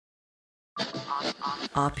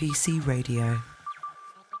RPC Radio.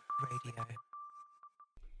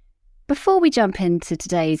 Before we jump into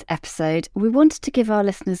today's episode, we wanted to give our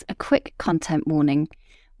listeners a quick content warning.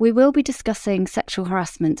 We will be discussing sexual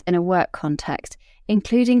harassment in a work context,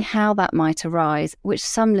 including how that might arise, which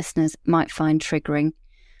some listeners might find triggering.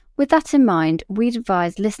 With that in mind, we'd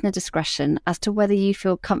advise listener discretion as to whether you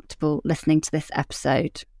feel comfortable listening to this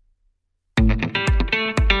episode.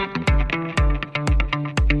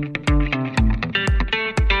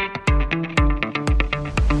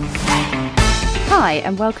 Hi,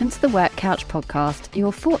 and welcome to the Work Couch podcast,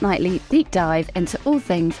 your fortnightly deep dive into all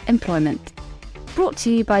things employment. Brought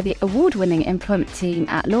to you by the award-winning employment team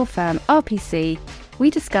at law firm RPC,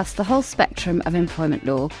 we discuss the whole spectrum of employment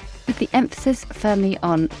law, with the emphasis firmly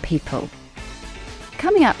on people.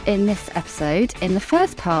 Coming up in this episode, in the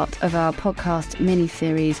first part of our podcast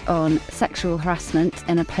mini-series on sexual harassment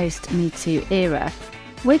in a post-Me Too era,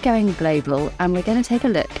 we're going global and we're going to take a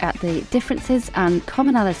look at the differences and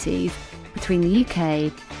commonalities between the UK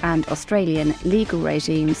and Australian legal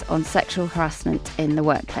regimes on sexual harassment in the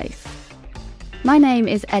workplace. My name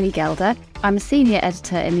is Ellie Gelder. I'm a senior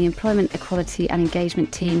editor in the Employment Equality and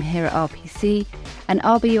Engagement team here at RPC, and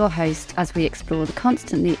I'll be your host as we explore the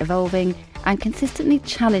constantly evolving and consistently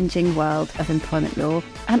challenging world of employment law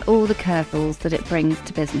and all the curveballs that it brings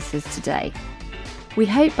to businesses today. We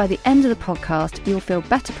hope by the end of the podcast you'll feel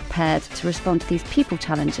better prepared to respond to these people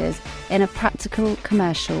challenges in a practical,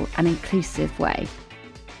 commercial and inclusive way.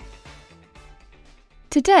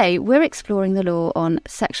 Today we're exploring the law on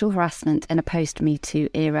sexual harassment in a post-Me Too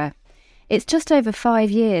era. It's just over 5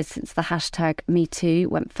 years since the hashtag #MeToo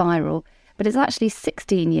went viral, but it's actually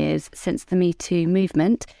 16 years since the Me Too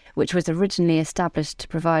movement, which was originally established to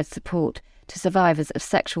provide support to survivors of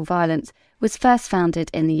sexual violence, was first founded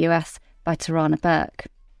in the US by Tarana Burke.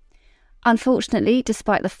 Unfortunately,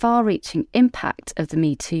 despite the far-reaching impact of the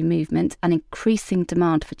Me Too movement and increasing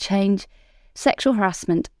demand for change, sexual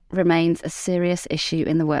harassment remains a serious issue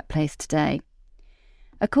in the workplace today.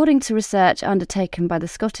 According to research undertaken by the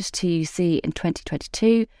Scottish TUC in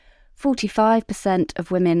 2022, 45%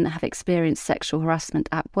 of women have experienced sexual harassment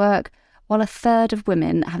at work, while a third of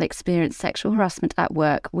women have experienced sexual harassment at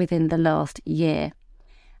work within the last year.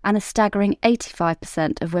 And a staggering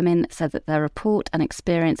 85% of women said that their report and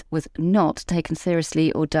experience was not taken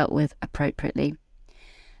seriously or dealt with appropriately.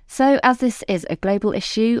 So, as this is a global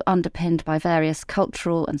issue underpinned by various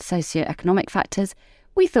cultural and socio-economic factors,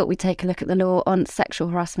 we thought we'd take a look at the law on sexual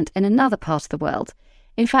harassment in another part of the world.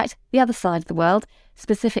 In fact, the other side of the world,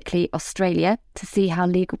 specifically Australia, to see how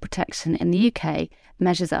legal protection in the UK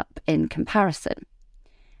measures up in comparison.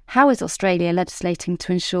 How is Australia legislating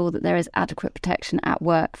to ensure that there is adequate protection at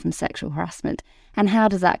work from sexual harassment? And how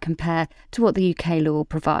does that compare to what the UK law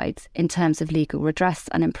provides in terms of legal redress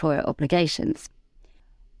and employer obligations?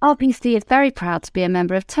 RPC is very proud to be a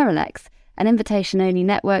member of Terelex, an invitation-only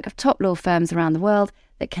network of top law firms around the world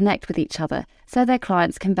that connect with each other so their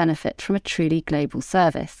clients can benefit from a truly global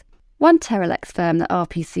service. One Terelex firm that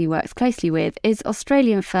RPC works closely with is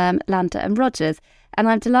Australian firm Lander & Rogers, and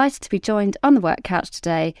I'm delighted to be joined on the Work Couch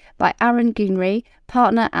today by Aaron Goonry,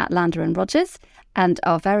 partner at Lander & Rogers, and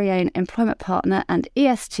our very own employment partner and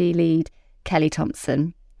ESG lead, Kelly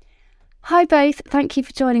Thompson. Hi both, thank you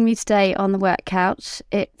for joining me today on the Work Couch.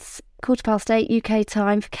 It's 8:15 UK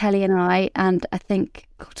time for Kelly and I think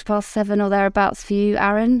 7:15 or thereabouts for you,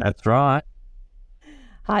 Aaron. That's right.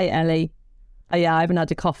 Hi Ellie. Yeah, I haven't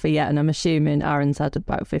had a coffee yet, and I'm assuming Aaron's had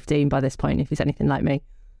about 15 by this point, if he's anything like me.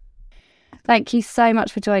 Thank you so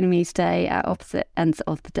much for joining me today at opposite ends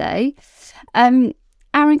of the day.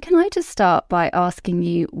 Aaron, can I just start by asking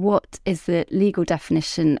you, what is the legal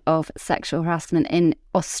definition of sexual harassment in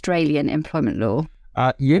Australian employment law?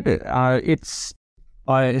 It's,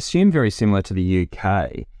 I assume, very similar to the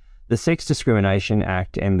UK. The Sex Discrimination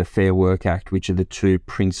Act and the Fair Work Act, which are the two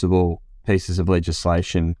principal pieces of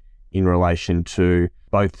legislation in relation to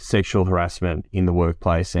both sexual harassment in the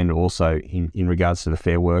workplace and also in regards to the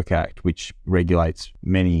Fair Work Act, which regulates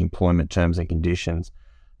many employment terms and conditions.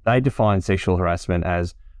 They define sexual harassment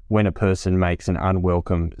as when a person makes an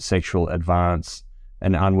unwelcome sexual advance,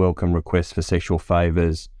 an unwelcome request for sexual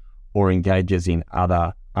favours, or engages in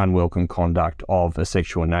other unwelcome conduct of a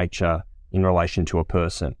sexual nature in relation to a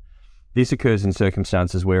person. This occurs in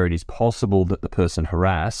circumstances where it is possible that the person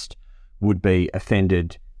harassed would be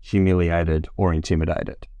offended, humiliated, or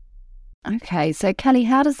intimidated. Okay, so Kelly,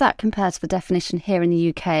 how does that compare to the definition here in the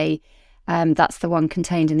UK? That's the one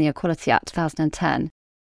contained in the Equality Act 2010.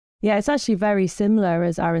 Yeah, it's actually very similar,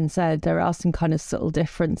 as Aaron said. There are some kind of subtle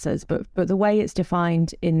differences, but the way it's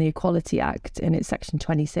defined in the Equality Act in its section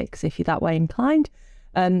 26, if you're that way inclined,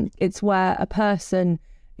 It's where a person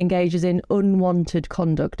engages in unwanted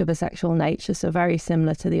conduct of a sexual nature, so very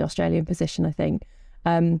similar to the Australian position, I think.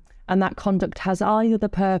 And that conduct has either the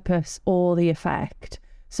purpose or the effect.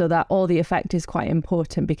 So that or the effect is quite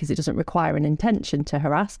important because it doesn't require an intention to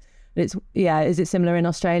harass. Is it similar in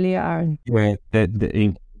Australia, Aaron? Where the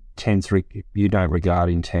intent, you don't regard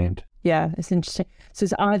intent. Yeah, it's interesting. So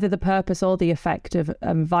it's either the purpose or the effect of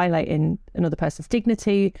violating another person's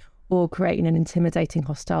dignity or creating an intimidating,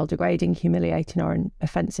 hostile, degrading, humiliating or an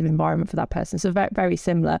offensive environment for that person. So very, very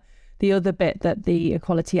similar. The other bit that the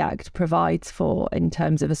Equality Act provides for in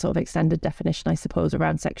terms of a sort of extended definition, I suppose,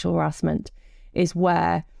 around sexual harassment is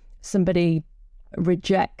where somebody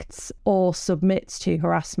rejects or submits to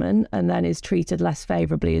harassment and then is treated less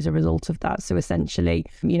favourably as a result of that. So essentially,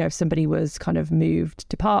 if somebody was kind of moved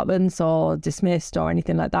departments or dismissed or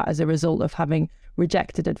anything like that as a result of having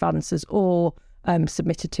rejected advances or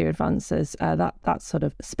submitted to advances, that's sort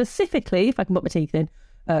of specifically, if I can put my teeth in,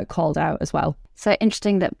 called out as well. So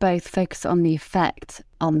interesting that both focus on the effect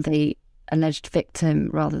on the alleged victim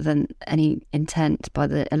rather than any intent by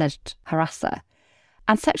the alleged harasser.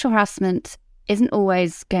 And sexual harassment isn't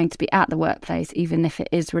always going to be at the workplace, even if it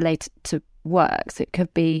is related to work. So it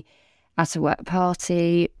could be at a work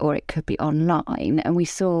party or it could be online. And we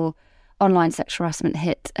saw online sexual harassment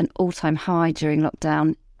hit an all-time high during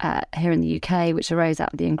lockdown here in the UK, which arose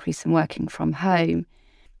out of the increase in working from home.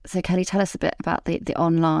 So Kelly, tell us a bit about the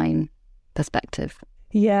online perspective.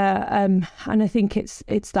 Yeah, and I think it's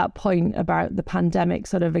that point about the pandemic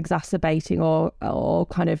sort of exacerbating or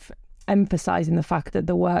kind of emphasising the fact that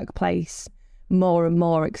the workplace more and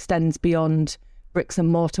more extends beyond bricks and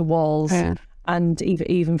mortar walls. Yeah. And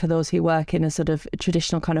even for those who work in a sort of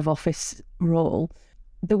traditional kind of office role,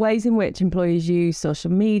 the ways in which employees use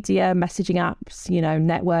social media, messaging apps,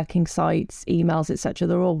 networking sites, emails, etc.,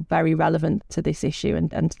 they're all very relevant to this issue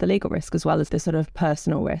and to the legal risk as well as the sort of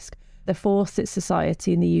personal risk. The Fawcett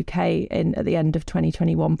Society in the UK at the end of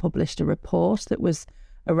 2021 published a report that was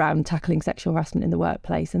around tackling sexual harassment in the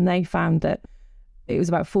workplace, and they found that it was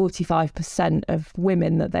about 45% of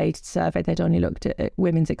women that they'd surveyed, they'd only looked at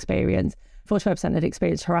women's experience, 45% had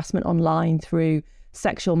experienced harassment online through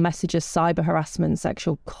sexual messages, cyber harassment,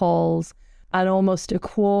 sexual calls, and almost a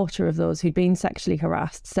quarter of those who'd been sexually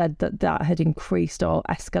harassed said that had increased or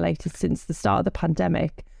escalated since the start of the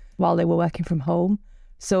pandemic while they were working from home.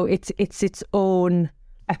 So it's its own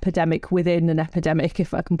epidemic within an epidemic,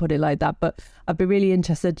 if I can put it like that. But I'd be really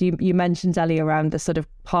interested, you mentioned, Ellie, around the sort of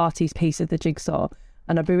parties piece of the jigsaw,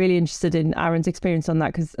 and I'd be really interested in Aaron's experience on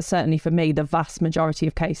that, because certainly for me, the vast majority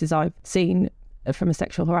of cases I've seen from a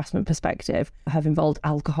sexual harassment perspective have involved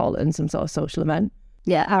alcohol and some sort of social event.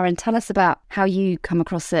 Yeah, Aaron, tell us about how you come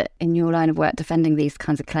across it in your line of work defending these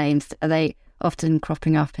kinds of claims. Are they often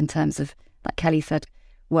cropping up in terms of, like Kelly said,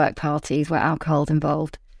 work parties where alcohol's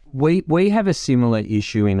involved? We have a similar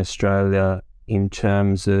issue in Australia in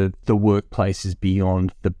terms of the workplace is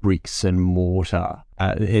beyond the bricks and mortar.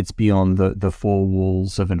 It's beyond the four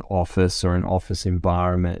walls of an office or an office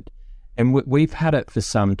environment. And we've had it for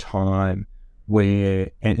some time where,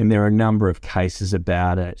 and there are a number of cases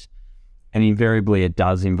about it, and invariably it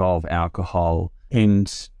does involve alcohol.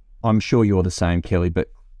 And I'm sure you're the same, Kelly, but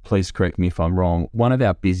please correct me if I'm wrong. One of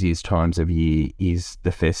our busiest times of year is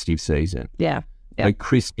the festive season. Yeah. Like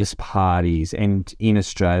Christmas parties, and in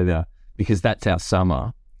Australia, because that's our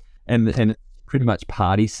summer, and pretty much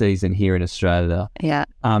party season here in Australia. Yeah.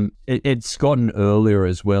 It's gotten earlier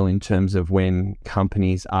as well in terms of when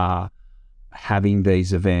companies are having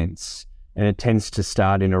these events, and it tends to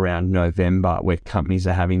start in around November where companies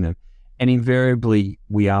are having them. And invariably,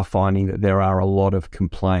 we are finding that there are a lot of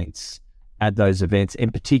complaints at those events,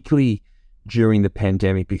 and particularly during the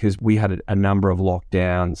pandemic, because we had a number of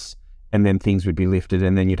lockdowns, and then things would be lifted,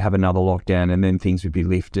 and then you'd have another lockdown, and then things would be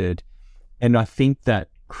lifted. And I think that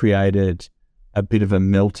created a bit of a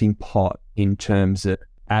melting pot in terms of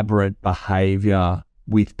aberrant behaviour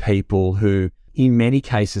with people who, in many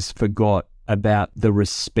cases, forgot about the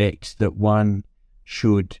respect that one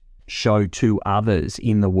should show to others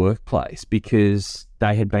in the workplace, because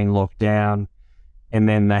they had been locked down and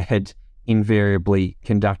then they had invariably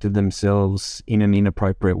conducted themselves in an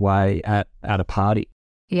inappropriate way at a party.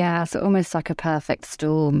 Yeah, so almost like a perfect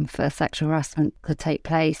storm for sexual harassment to take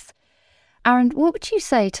place. Aaron, what would you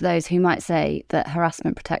say to those who might say that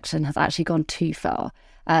harassment protection has actually gone too far?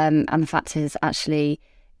 And the fact is, actually,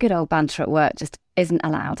 good old banter at work just isn't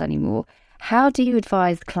allowed anymore. How do you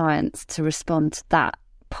advise clients to respond to that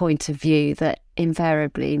point of view that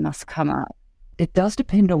invariably must come up? It does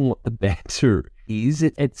depend on what the banter is.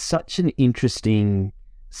 It's such an interesting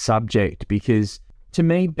subject, because To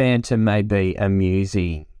me, banter may be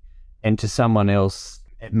amusing, and to someone else,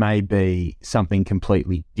 it may be something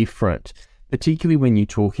completely different, particularly when you're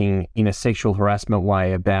talking in a sexual harassment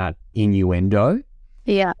way about innuendo.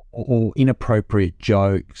 Yeah. Or inappropriate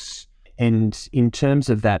jokes. And in terms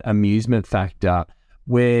of that amusement factor,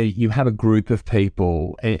 where you have a group of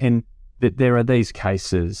people, and there are these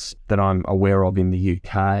cases that I'm aware of in the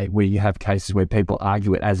UK where you have cases where people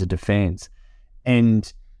argue it as a defence,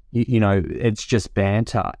 and it's just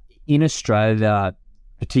banter. In Australia,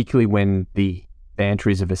 particularly when the banter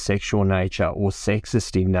is of a sexual nature or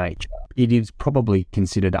sexist in nature, it is probably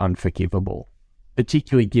considered unforgivable,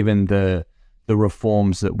 particularly given the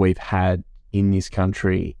reforms that we've had in this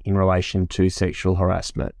country in relation to sexual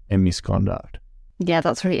harassment and misconduct. Yeah,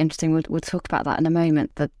 that's really interesting. We'll talk about that in a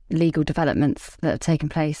moment, the legal developments that have taken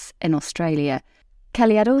place in Australia.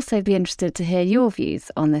 Kelly, I'd also be interested to hear your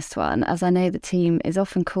views on this one, as I know the team is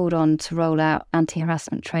often called on to roll out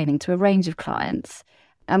anti-harassment training to a range of clients.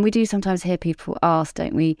 And we do sometimes hear people ask,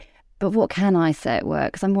 don't we, but what can I say at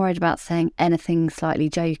work? Because I'm worried about saying anything slightly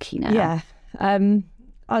jokey now. Yeah.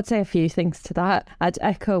 I'd say a few things to that. I'd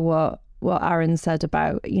echo what Aaron said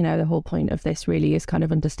about, the whole point of this really is kind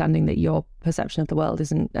of understanding that your perception of the world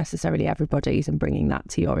isn't necessarily everybody's, and bringing that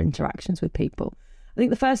to your interactions with people. I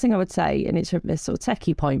think the first thing I would say, and it's a sort of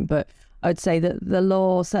techie point, but I would say that the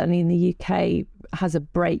law, certainly in the UK, has a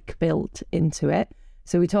break built into it.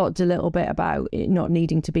 So we talked a little bit about it not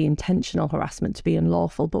needing to be intentional harassment to be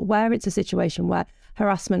unlawful, but where it's a situation where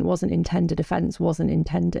harassment wasn't intended, offence wasn't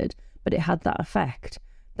intended, but it had that effect,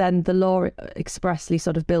 then the law expressly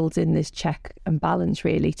sort of builds in this check and balance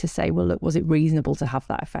really to say, well, look, was it reasonable to have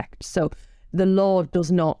that effect? So the law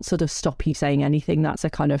does not sort of stop you saying anything. That's a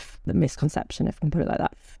kind of misconception, if I can put it like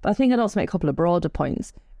that. But I think I'd also make a couple of broader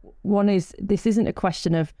points. One is, this isn't a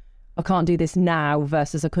question of, I can't do this now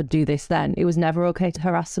versus I could do this then. It was never okay to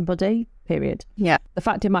harass somebody, period. Yeah. The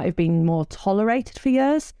fact it might have been more tolerated for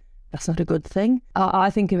years, that's not a good thing. I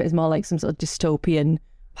think of it as more like some sort of dystopian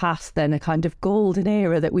past than a kind of golden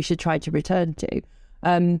era that we should try to return to.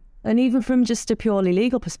 And even from just a purely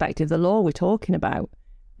legal perspective, the law we're talking about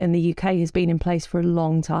in the UK has been in place for a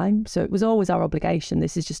long time. So it was always our obligation.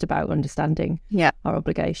 This is just about understanding our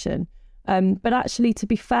obligation. But actually, to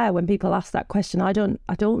be fair, when people ask that question, I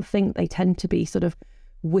don't think they tend to be sort of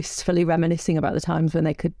wistfully reminiscing about the times when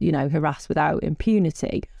they could, harass without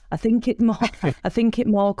impunity. I think it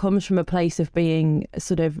more comes from a place of being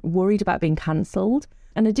sort of worried about being cancelled.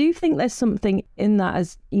 And I do think there's something in that,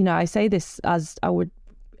 as I say this as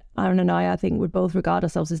Aaron and I think would both regard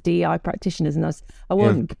ourselves as DEI practitioners, and I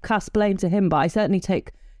won't cast blame to him, but I certainly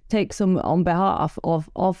take some on behalf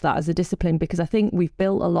of that as a discipline, because I think we've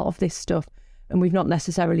built a lot of this stuff and we've not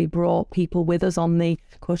necessarily brought people with us on the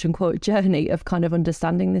quote unquote journey of kind of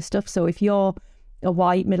understanding this stuff. So if you're a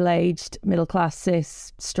white, middle-aged, middle-class,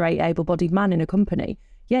 cis, straight, able-bodied man in a company,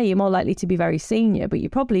 you're more likely to be very senior, but you're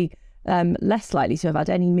probably less likely to have had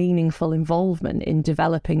any meaningful involvement in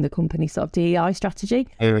developing the company's sort of DEI strategy.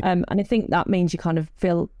 And I think that means you kind of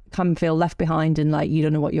can feel left behind and like you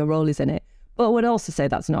don't know what your role is in it. But I would also say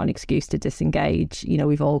that's not an excuse to disengage.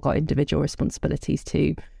 We've all got individual responsibilities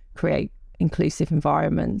to create inclusive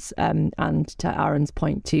environments, and to Aaron's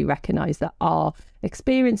point, to recognise that our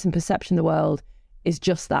experience and perception of the world is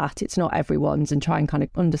just that. It's not everyone's, and try and kind of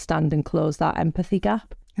understand and close that empathy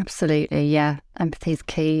gap. Absolutely, yeah. Empathy is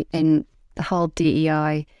key in the whole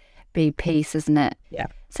DEI piece, isn't it? Yeah.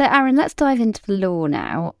 So, Aaron, let's dive into the law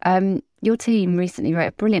now. Your team recently wrote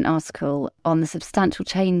a brilliant article on the substantial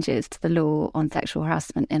changes to the law on sexual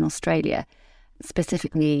harassment in Australia,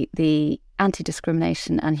 specifically the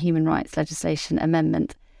Anti-Discrimination and Human Rights Legislation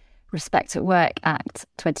Amendment Respect at Work Act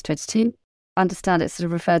 2022. I understand it's sort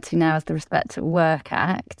of referred to now as the Respect at Work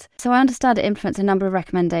Act. So I understand it implements a number of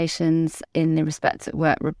recommendations in the Respect at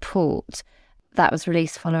Work report that was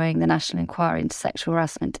released following the National Inquiry into Sexual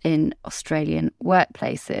Harassment in Australian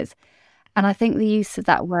Workplaces. And I think the use of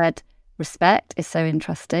that word respect is so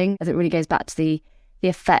interesting, as it really goes back to the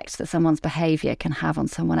effect that someone's behaviour can have on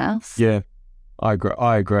someone else. Yeah, I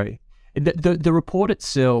agree. The report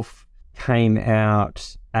itself came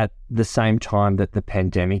out at the same time that the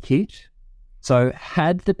pandemic hit. So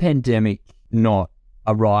had the pandemic not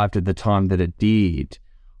arrived at the time that it did,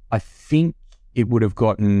 I think it would have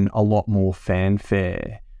gotten a lot more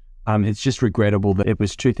fanfare. It's just regrettable that it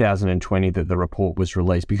was 2020 that the report was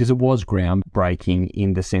released, because it was groundbreaking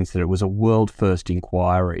in the sense that it was a world-first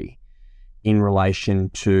inquiry in relation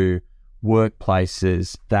to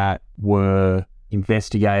workplaces that were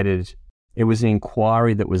investigated. It was an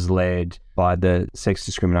inquiry that was led by the Sex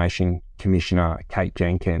Discrimination Commissioner, Kate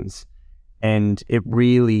Jenkins. And it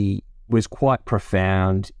really was quite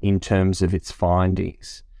profound in terms of its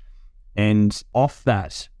findings. And off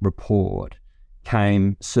that report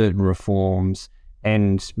came certain reforms,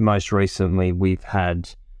 and most recently we've had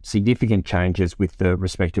significant changes with the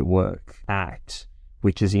Respect at Work Act,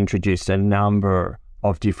 which has introduced a number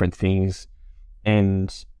of different things.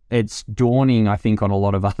 And it's dawning, I think, on a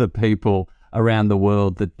lot of other people around the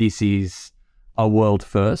world that this is a world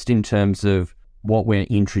first in terms of what we're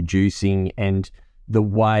introducing and the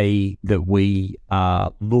way that we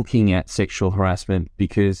are looking at sexual harassment,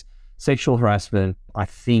 because sexual harassment, I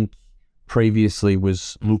think, previously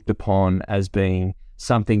was looked upon as being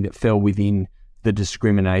something that fell within the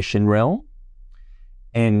discrimination realm.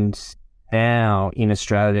 And now in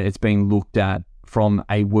Australia, it's being looked at from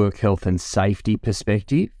a work health and safety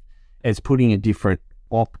perspective as putting a different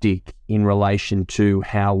optic in relation to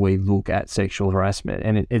how we look at sexual harassment.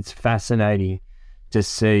 And it's fascinating to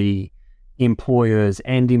see employers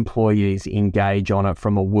and employees engage on it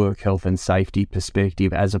from a work health and safety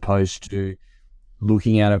perspective, as opposed to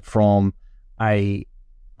looking at it from a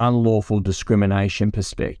unlawful discrimination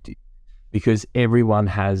perspective, because everyone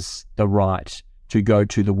has the right to go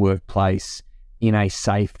to the workplace in a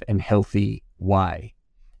safe and healthy way.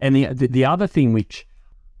 And the other thing which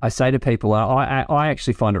I say to people, I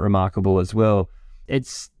actually find it remarkable as well,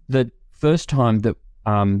 it's the first time that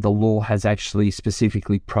the law has actually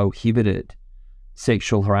specifically prohibited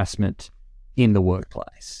sexual harassment in the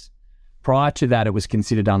workplace. Prior to that, it was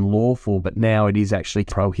considered unlawful, but now it is actually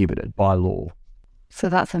prohibited by law. So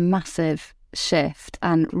that's a massive shift,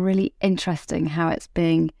 and really interesting how it's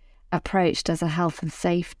being approached as a health and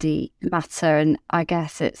safety matter. And I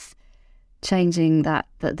guess it's changing that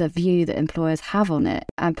the view that employers have on it,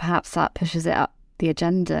 and perhaps that pushes it up the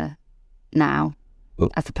agenda now,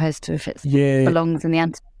 as opposed to if it belongs in the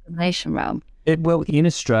anti-discrimination realm. Well, in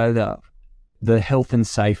Australia, the health and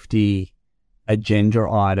safety agenda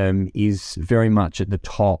item is very much at the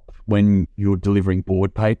top when you're delivering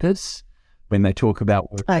board papers, when they talk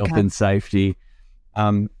about work health and safety,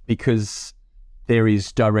 because there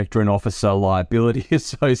is director and officer liability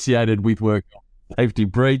associated with work safety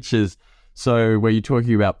breaches. So where you're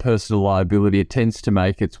talking about personal liability, it tends to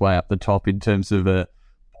make its way up the top in terms of a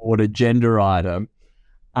board agenda item.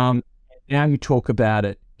 Now you talk about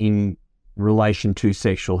it in relation to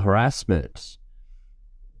sexual harassment.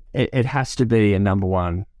 It has to be a number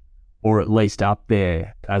one, or at least up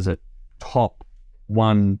there as a top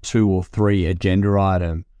 1, 2 or 3 agenda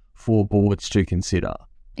item for boards to consider.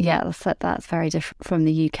 Yeah, that's very different from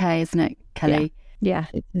the UK, isn't it, Kelly? Yeah.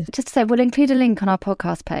 Just to say, we'll include a link on our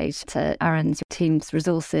podcast page to Aaron's team's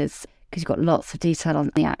resources, because you've got lots of detail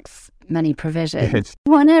on the Act's many provisions.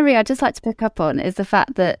 One area I'd just like to pick up on is the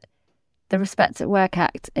fact that the Respect at Work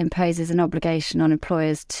Act imposes an obligation on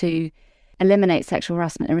employers to eliminate sexual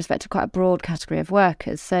harassment in respect to quite a broad category of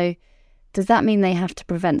workers. So does that mean they have to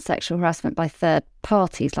prevent sexual harassment by third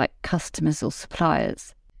parties like customers or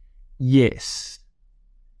suppliers? Yes.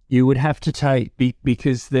 You would have to take,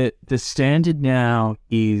 because the standard now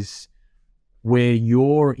is where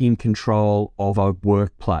you're in control of a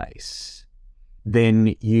workplace,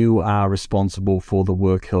 then you are responsible for the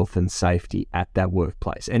work health and safety at that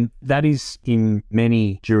workplace. And that is in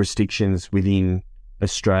many jurisdictions within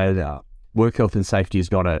Australia. Work health and safety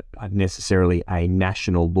is not necessarily a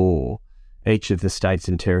national law. Each of the states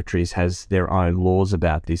and territories has their own laws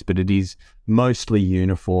about this, but it is mostly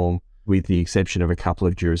uniform with the exception of a couple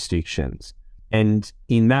of jurisdictions. And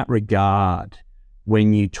in that regard,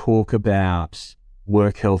 when you talk about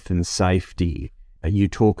work health and safety, you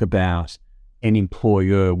talk about an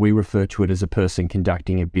employer, we refer to it as a person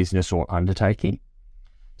conducting a business or undertaking.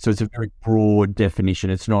 So it's a very broad definition.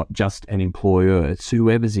 It's not just an employer. It's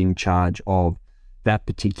whoever's in charge of that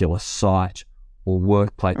particular site or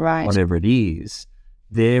workplace, whatever it is.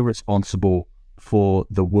 They're responsible for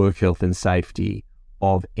the work health and safety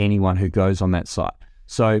of anyone who goes on that site.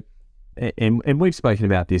 So, and we've spoken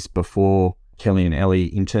about this before, Kelly and Ellie,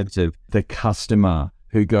 in terms of the customer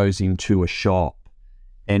who goes into a shop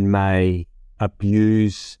and may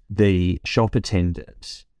abuse the shop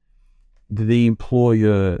attendant. The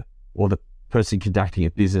employer or the person conducting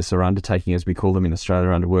a business or undertaking, as we call them in Australia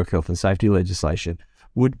under work health and safety legislation,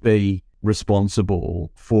 would be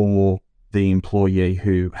responsible for the employee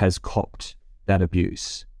who has copped that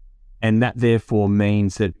abuse. And that therefore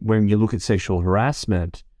means that when you look at sexual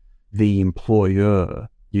harassment, the employer,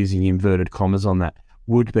 using inverted commas on that,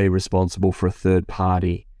 would be responsible for a third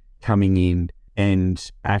party coming in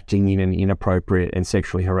and acting in an inappropriate and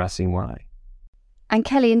sexually harassing way. And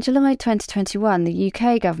Kelly, in July 2021, the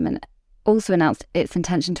UK government also announced its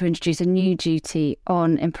intention to introduce a new duty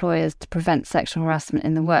on employers to prevent sexual harassment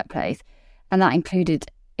in the workplace, and that included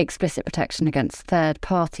explicit protection against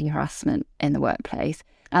third-party harassment in the workplace.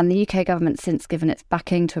 And the UK government's since given its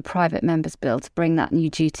backing to a private member's bill to bring that new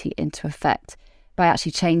duty into effect by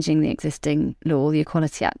actually changing the existing law, the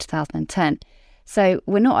Equality Act 2010. So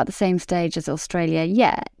we're not at the same stage as Australia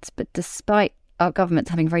yet, but despite our governments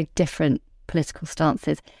having very different political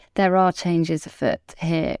stances, there are changes afoot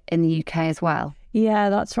here in the UK as well. Yeah,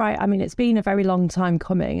 that's right. I mean, it's been a very long time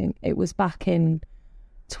coming. It was back in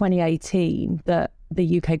 2018 that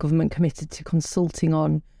the UK government committed to consulting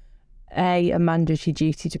on A, a mandatory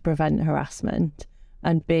duty to prevent harassment,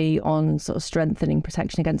 and B, on sort of strengthening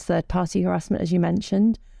protection against third-party harassment, as you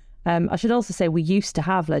mentioned. I should also say we used to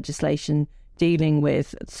have legislation dealing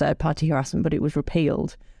with third-party harassment, but it was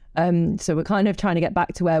repealed. So we're kind of trying to get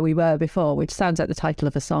back to where we were before, which sounds like the title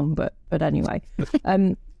of a song, but anyway.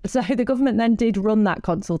 So the government then did run that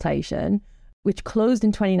consultation, which closed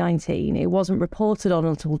in 2019. It wasn't reported on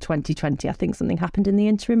until 2020. I think something happened in the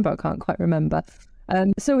interim, but I can't quite remember.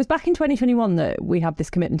 So it was back in 2021 that we have this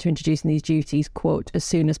commitment to introducing these duties, quote, as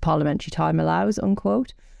soon as parliamentary time allows,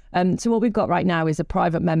 unquote. So what we've got right now is a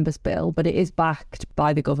private member's bill, but it is backed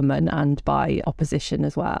by the government and by opposition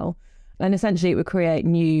as well. And essentially it would create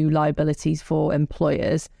new liabilities for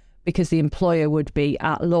employers because the employer would be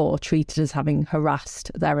at law treated as having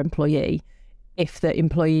harassed their employee if the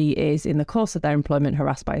employee is in the course of their employment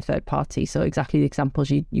harassed by a third party. So exactly the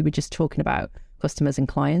examples you were just talking about, customers and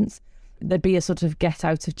clients. There'd be a sort of get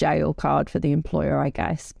out of jail card for the employer, I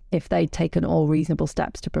guess, if they'd taken all reasonable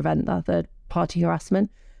steps to prevent that third party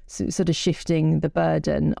harassment. So sort of shifting the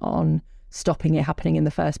burden on stopping it happening in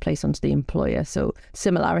the first place onto the employer. So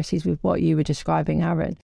similarities with what you were describing,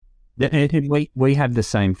 Aaron. We have the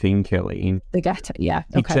same thing, Kelly. In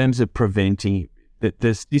terms of preventing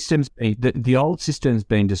the systems, the old system's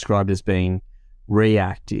been described as being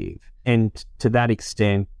reactive, and to that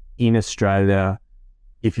extent, in Australia,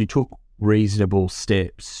 if you took reasonable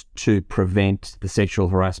steps to prevent the sexual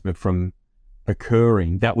harassment from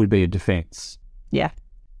occurring, that would be a defence. Yeah,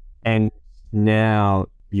 and now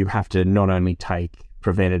you have to not only take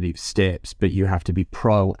preventative steps, but you have to be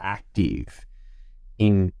proactive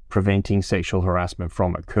in preventing sexual harassment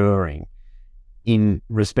from occurring in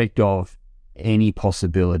respect of any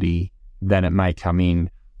possibility that it may come in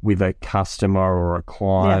with a customer or a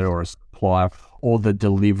client or a supplier or the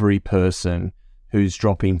delivery person who's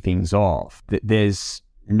dropping things off. There's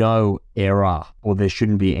no error, or there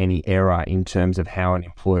shouldn't be any error in terms of how an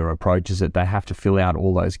employer approaches it. They have to fill out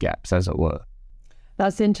all those gaps, as it were.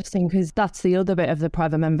 That's interesting because that's the other bit of the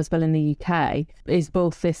private members bill in the UK is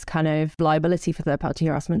both this kind of liability for third-party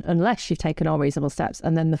harassment unless you've taken all reasonable steps,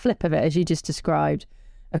 and then the flip of it, as you just described,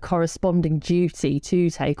 a corresponding duty to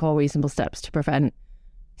take all reasonable steps to prevent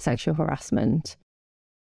sexual harassment.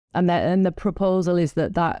 And the proposal is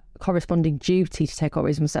that corresponding duty to take all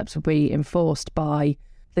reasonable steps will be enforced by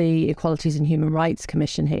the Equalities and Human Rights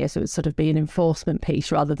Commission here. So it's sort of be an enforcement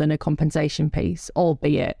piece rather than a compensation piece,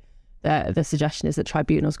 albeit the suggestion is that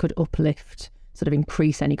tribunals could uplift, sort of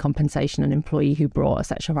increase any compensation an employee who brought a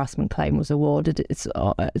sexual harassment claim was awarded. It's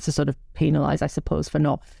a sort of penalise, I suppose, for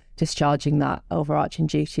not discharging that overarching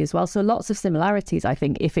duty as well. So lots of similarities, I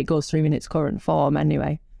think, if it goes through in its current form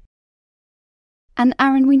anyway. And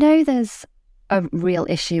Aaron, we know there's a real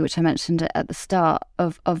issue, which I mentioned at the start,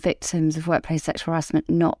 of victims of workplace sexual harassment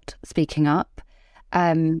not speaking up.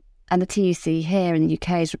 And the TUC here in the UK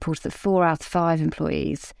has reported that 4 out of 5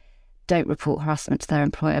 employees don't report harassment to their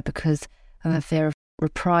employer because of a fear of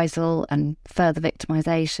reprisal and further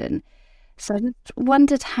victimisation. So I just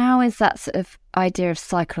wondered, how is that sort of idea of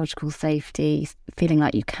psychological safety, feeling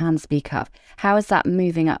like you can speak up, how is that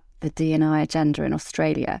moving up the D&I agenda in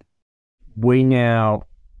Australia? We now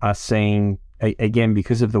are seeing, again,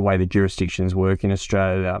 because of the way the jurisdictions work in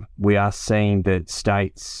Australia, we are seeing that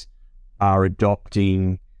states are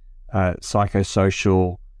adopting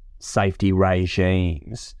psychosocial safety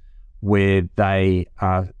regimes where they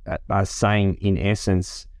are saying, in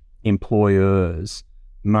essence, employers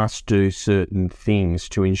must do certain things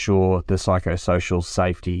to ensure the psychosocial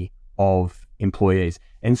safety of employees.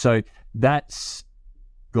 And so that's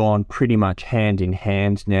gone pretty much hand in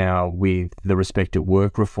hand now with the Respect at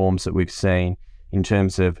Work reforms that we've seen in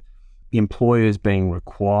terms of employers being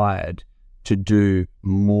required to do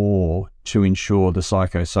more to ensure the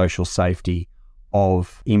psychosocial safety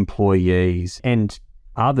of employees and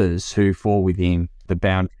others who fall within the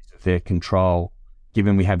boundaries of their control,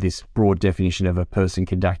 given we have this broad definition of a person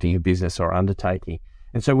conducting a business or undertaking.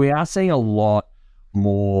 And so we are seeing a lot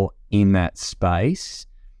more in that space.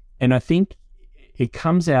 And I think it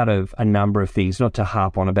comes out of a number of things, not to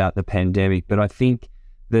harp on about the pandemic, but I think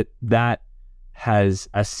that has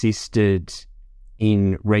assisted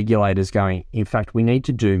in regulators going, in fact, we need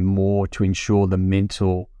to do more to ensure the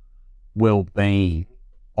mental well-being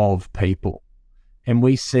of people. And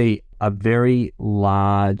we see a very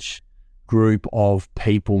large group of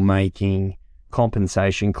people making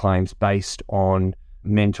compensation claims based on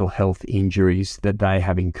mental health injuries that they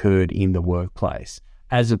have incurred in the workplace,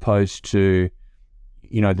 as opposed to,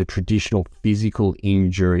 the traditional physical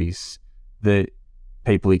injuries that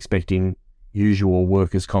people expect in usual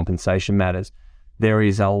workers' compensation matters. There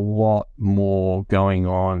is a lot more going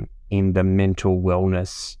on in the mental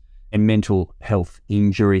wellness and mental health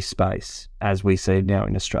injury space as we see it now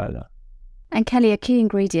in Australia. And Kelly, a key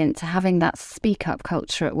ingredient to having that speak-up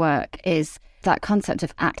culture at work is that concept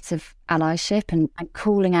of active allyship and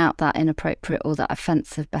calling out that inappropriate or that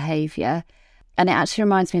offensive behaviour. And it actually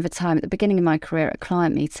reminds me of a time at the beginning of my career at a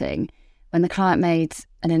client meeting when the client made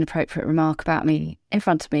an inappropriate remark about me in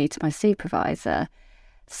front of me to my supervisor.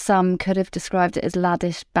 Some could have described it as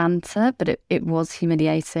laddish banter, but it was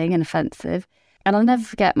humiliating and offensive. And I'll never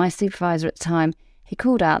forget my supervisor at the time. He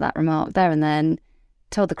called out that remark there and then,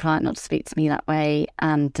 told the client not to speak to me that way,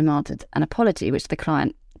 and demanded an apology, which the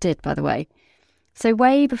client did, by the way. So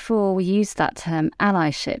way before we used that term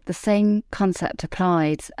allyship, the same concept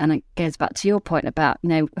applied, and it goes back to your point about,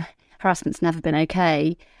 harassment's never been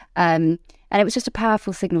okay. And it was just a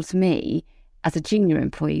powerful signal to me as a junior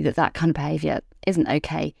employee that kind of behaviour isn't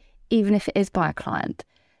okay, even if it is by a client.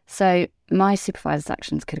 So my supervisor's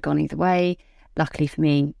actions could have gone either way. Luckily for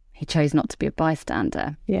me, he chose not to be a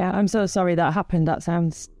bystander. Yeah, I'm so sorry that happened. That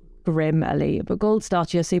sounds grim, Ellie. But gold star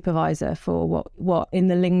to your supervisor for what in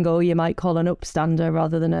the lingo you might call an upstander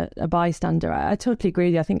rather than a bystander. I totally agree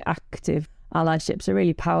with you. I think active allyship's a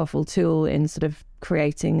really powerful tool in sort of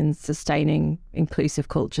creating and sustaining inclusive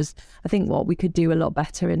cultures. I think what we could do a lot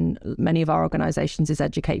better in many of our organisations is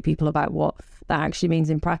educate people about what that actually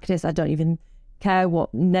means in practice. I don't even care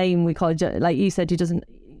what name we call it. Like you said,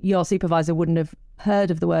 your supervisor wouldn't have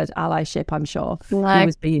heard of the word allyship, I'm sure. No. He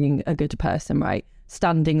was being a good person, right?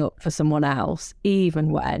 Standing up for someone else,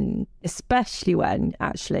 especially when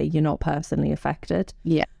actually you're not personally affected.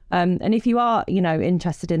 Yeah. And if you are,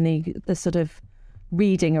 interested in the sort of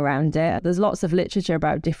reading around it, there's lots of literature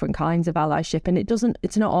about different kinds of allyship, and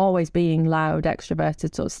it's not always being loud,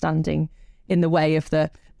 extroverted, sort of standing in the way of the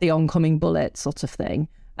oncoming bullet sort of thing.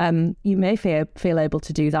 You may feel able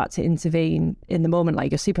to do that, to intervene in the moment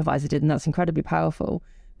like your supervisor did, and that's incredibly powerful.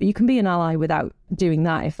 But you can be an ally without doing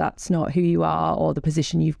that if that's not who you are or the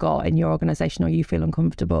position you've got in your organisation or you feel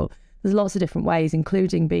uncomfortable. There's lots of different ways,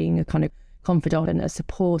 including being a kind of confidant and a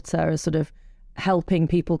supporter, a sort of helping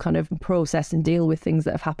people kind of process and deal with things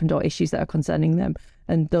that have happened or issues that are concerning them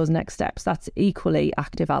and those next steps. That's equally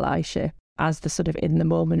active allyship as the sort of in the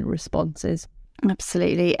moment responses.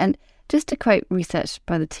 Absolutely. And just to quote research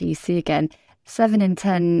by the TUC again, 7 in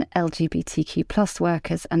 10 LGBTQ plus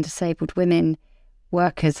workers and disabled women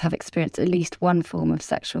workers have experienced at least one form of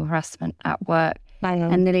sexual harassment at work.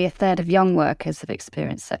 And nearly a third of young workers have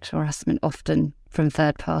experienced sexual harassment, often from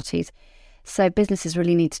third parties. So businesses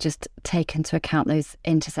really need to just take into account those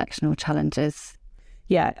intersectional challenges.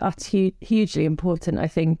 Yeah, that's hugely important. I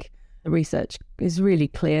think the research is really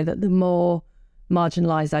clear that the more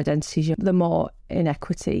marginalised identities, the more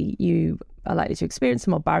inequity you are likely to experience,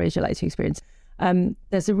 the more barriers you're likely to experience.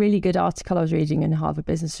 There's a really good article I was reading in Harvard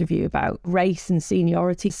Business Review about race and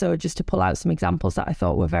seniority. So just to pull out some examples that I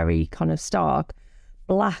thought were very kind of stark,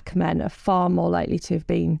 Black men are far more likely to have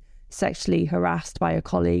been sexually harassed by a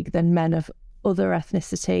colleague than men of other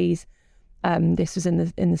ethnicities. This was in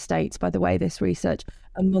the States, by the way, this research.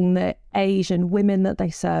 Among the Asian women that they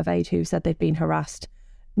surveyed who said they'd been harassed,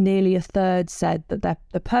 nearly a third said that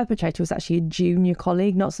the perpetrator was actually a junior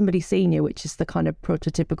colleague, not somebody senior, which is the kind of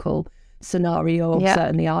prototypical scenario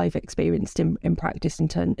certainly I've experienced in practice in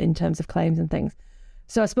terms of claims and things.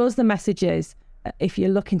 So I suppose the message is, if you're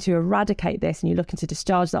looking to eradicate this and you're looking to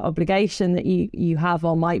discharge that obligation that you have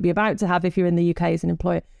or might be about to have if you're in the UK as an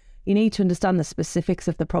employer, you need to understand the specifics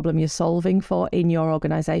of the problem you're solving for in your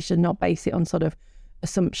organisation, not base it on sort of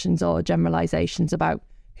assumptions or generalisations about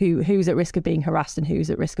who's at risk of being harassed and who's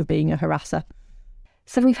at risk of being a harasser.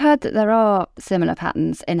 So we've heard that there are similar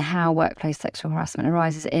patterns in how workplace sexual harassment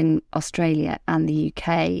arises in Australia and the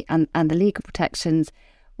UK, and the legal protections,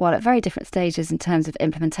 while at very different stages in terms of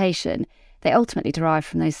implementation, they ultimately derive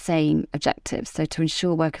from those same objectives. So to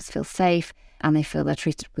ensure workers feel safe and they feel they're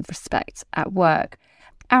treated with respect at work.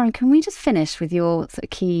 Aaron, can we just finish with your sort of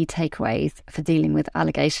key takeaways for dealing with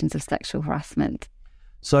allegations of sexual harassment?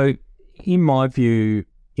 So in my view,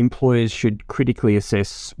 employers should critically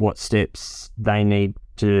assess what steps they need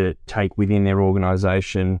to take within their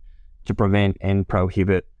organisation to prevent and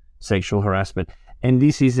prohibit sexual harassment. And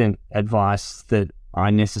this isn't advice that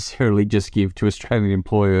I necessarily just give to Australian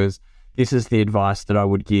employers. This is the advice that I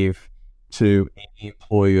would give to any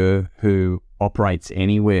employer who operates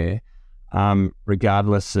anywhere,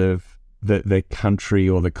 regardless of the country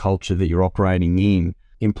or the culture that you're operating in.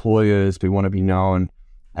 Employers, we want to be known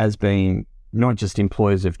as being not just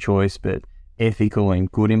employers of choice, but ethical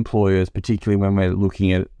and good employers, particularly when we're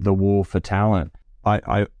looking at the war for talent.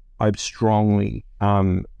 I strongly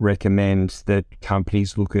recommend that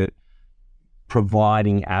companies look at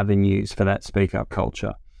providing avenues for that speak up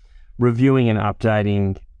culture. Reviewing and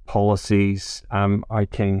updating policies, I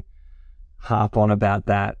can harp on about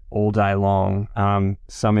that all day long.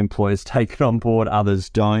 Some employers take it on board, others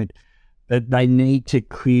don't. But they need to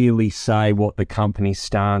clearly say what the company's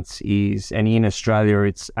stance is. And in Australia,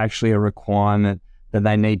 it's actually a requirement that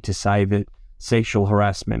they need to say that sexual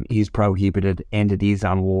harassment is prohibited and it is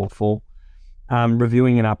unlawful.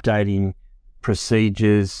 Reviewing and updating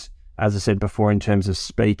procedures, as I said before, in terms of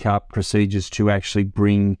speak up, procedures to actually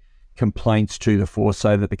bring complaints to the fore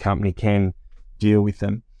so that the company can deal with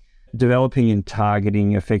them. Developing and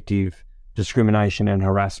targeting effective discrimination and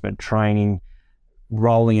harassment training,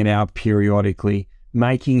 rolling it out periodically,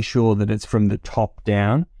 making sure that it's from the top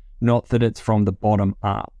down, not that it's from the bottom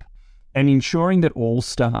up, and ensuring that all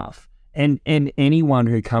staff and anyone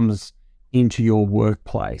who comes into your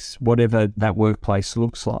workplace, whatever that workplace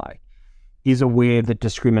looks like, is aware that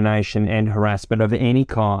discrimination and harassment of any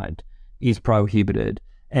kind is prohibited,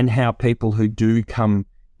 and how people who do come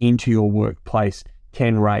into your workplace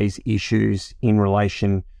can raise issues in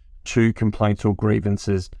relation to complaints or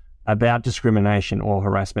grievances about discrimination or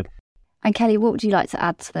harassment. And Kelly, what would you like to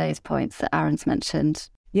add to those points that Aaron's mentioned?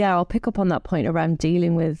 Yeah, I'll pick up on that point around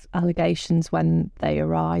dealing with allegations when they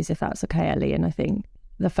arise, if that's okay, Ellie. And I think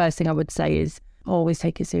the first thing I would say is always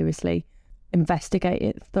take it seriously, investigate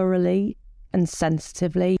it thoroughly and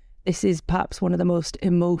sensitively. This is perhaps one of the most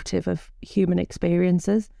emotive of human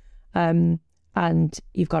experiences. And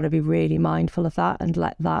you've got to be really mindful of that and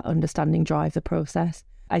let that understanding drive the process.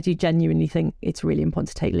 I do genuinely think it's really important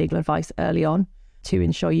to take legal advice early on to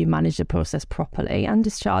ensure you manage the process properly and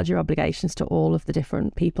discharge your obligations to all of the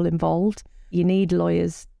different people involved. You need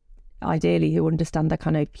lawyers, ideally, who understand the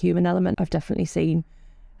kind of human element. I've definitely seen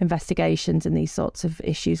investigations in these sorts of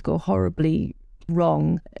issues go horribly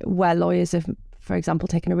wrong, where lawyers have, for example,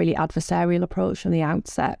 taken a really adversarial approach from the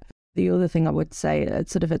outset. The other thing I would say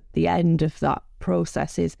sort of at the end of that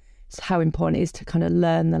process is how important it is to kind of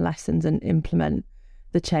learn the lessons and implement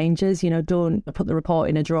the changes. You know, don't put the report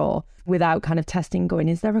in a drawer without kind of testing, going,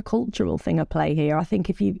 is there a cultural thing at play here? I think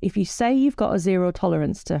if you say you've got a zero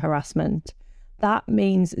tolerance to harassment, that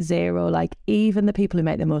means zero. Like, even the people who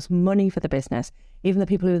make the most money for the business, even the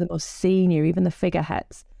people who are the most senior, even the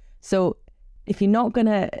figureheads. So if you're not going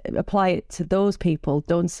to apply it to those people,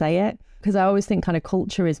 don't say it. Because I always think kind of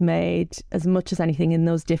culture is made as much as anything in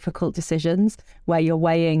those difficult decisions where you're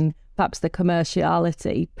weighing perhaps the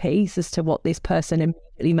commerciality piece as to what this person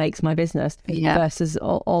immediately makes my business versus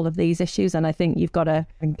all of these issues. And I think you've got to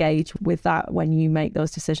engage with that when you make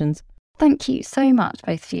those decisions. Thank you so much,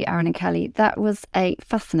 both of you, Aaron and Kelly. That was a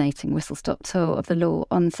fascinating whistle-stop tour of the law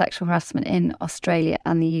on sexual harassment in Australia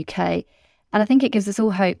and the UK. And I think it gives us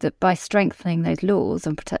all hope that by strengthening those laws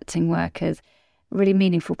on protecting workers, really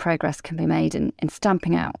meaningful progress can be made in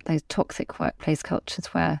stamping out those toxic workplace cultures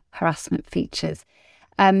where harassment features.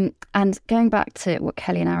 And going back to what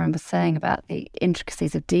Kelly and Aaron were saying about the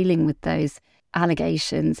intricacies of dealing with those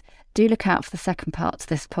allegations, do look out for the second part to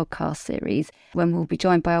this podcast series when we'll be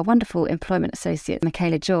joined by our wonderful employment associate,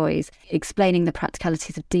 Michaela Joyce, explaining the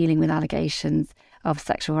practicalities of dealing with allegations of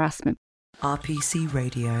sexual harassment. RPC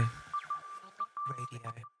Radio.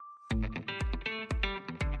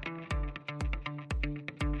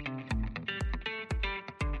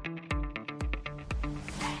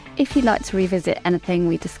 If you'd like to revisit anything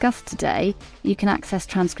we discussed today, you can access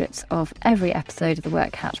transcripts of every episode of the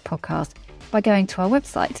Work Couch podcast by going to our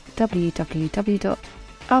website,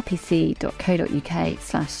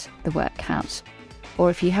 www.rpc.co.uk/theworkcouch. Or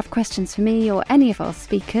if you have questions for me or any of our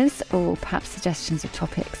speakers, or perhaps suggestions of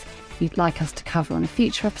topics you'd like us to cover on a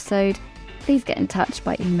future episode, please get in touch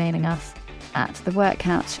by emailing us at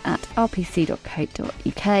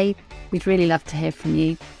theworkcouch@rpc.co.uk. We'd really love to hear from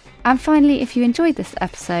you. And finally, if you enjoyed this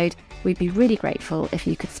episode, we'd be really grateful if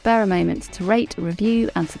you could spare a moment to rate, review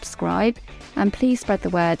and subscribe, and please spread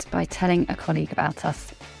the word by telling a colleague about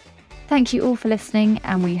us. Thank you all for listening,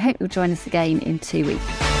 and we hope you'll join us again in 2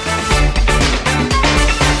 weeks.